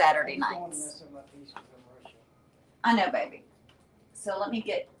Friday and Saturday nights. I know, baby. So let me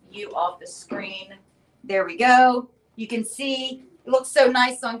get you off the screen. There we go. You can see it looks so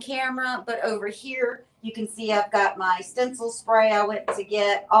nice on camera, but over here you can see I've got my stencil spray I went to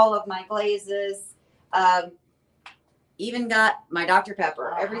get, all of my glazes, even got my Dr.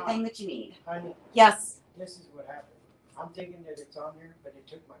 Pepper, everything that you need. Honey, yes. This is what happened. I'm thinking that it's on there, but it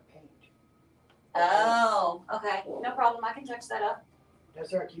took my paint. Oh, okay. No problem. I can touch that up.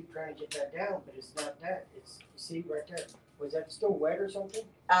 That's why I keep trying to get that down, but it's not that. It's, see right there. Was that still wet or something?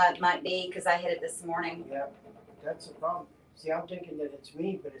 It might be because I hit it this morning. Yeah, that's the problem. See, I'm thinking that it's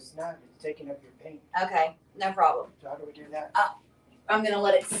me, but it's not. It's taking up your paint. Okay, no problem. So how do we do that? I'm going to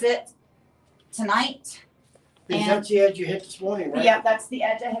let it sit tonight. Because that's the edge you hit this morning, right? Yeah, that's the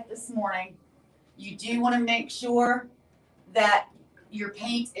edge I hit this morning. You do want to make sure that your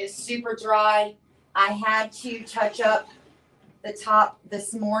paint is super dry. I had to touch up the top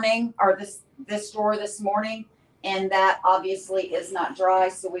this morning, or this drawer this morning, And that obviously is not dry,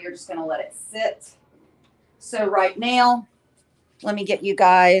 so we are just going to let it sit. So right now, let me get you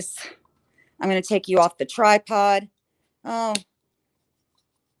guys, I'm going to take you off the tripod. Oh,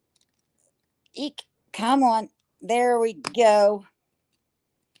 eek, come on. There we go.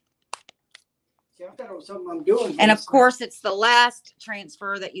 See, I thought it was something I'm doing. And of course, it's the last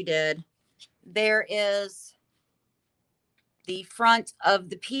transfer that you did. There is the front of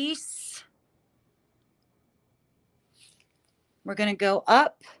the piece. We're going to go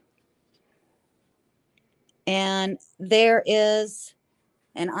up. And there is,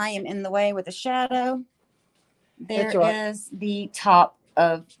 and I am in the way with the shadow. There is the top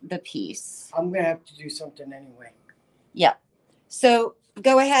of the piece. I'm going to have to do something anyway. Yeah. So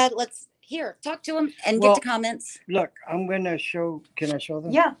go ahead. Let's talk to them and get to comments. Look, I'm going to show. Can I show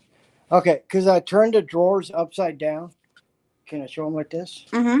them? Yeah. Okay. Because I turned the drawers upside down. Can I show them like this?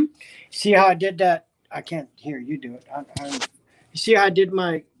 Mm-hmm. See how I did that? I can't hear you do it. You see how I did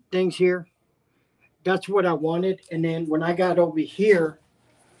my things here? That's what I wanted. And then when I got over here,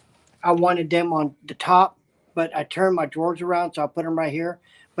 I wanted them on the top, but I turned my drawers around, so I put them right here.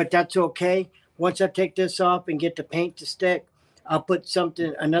 But that's okay. Once I take this off and get the paint to stick, I'll put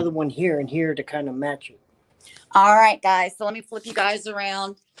another one here and here to kind of match it. All right, guys. So let me flip you guys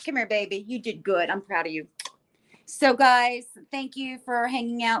around. Come here, baby. You did good. I'm proud of you. So, guys, thank you for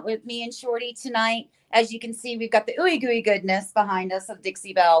hanging out with me and Shorty tonight. As you can see, we've got the ooey gooey goodness behind us of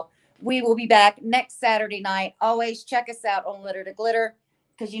Dixie Belle. We will be back next Saturday night. Always check us out on Litter to Glitter,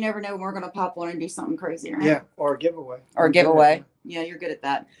 because you never know when we're going to pop one and do something crazy, right? Yeah, or a giveaway. Or a giveaway. Yeah, you're good at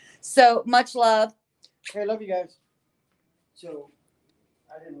that. So, much love. Hey, love you guys. So,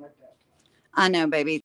 I didn't like that. I know, baby.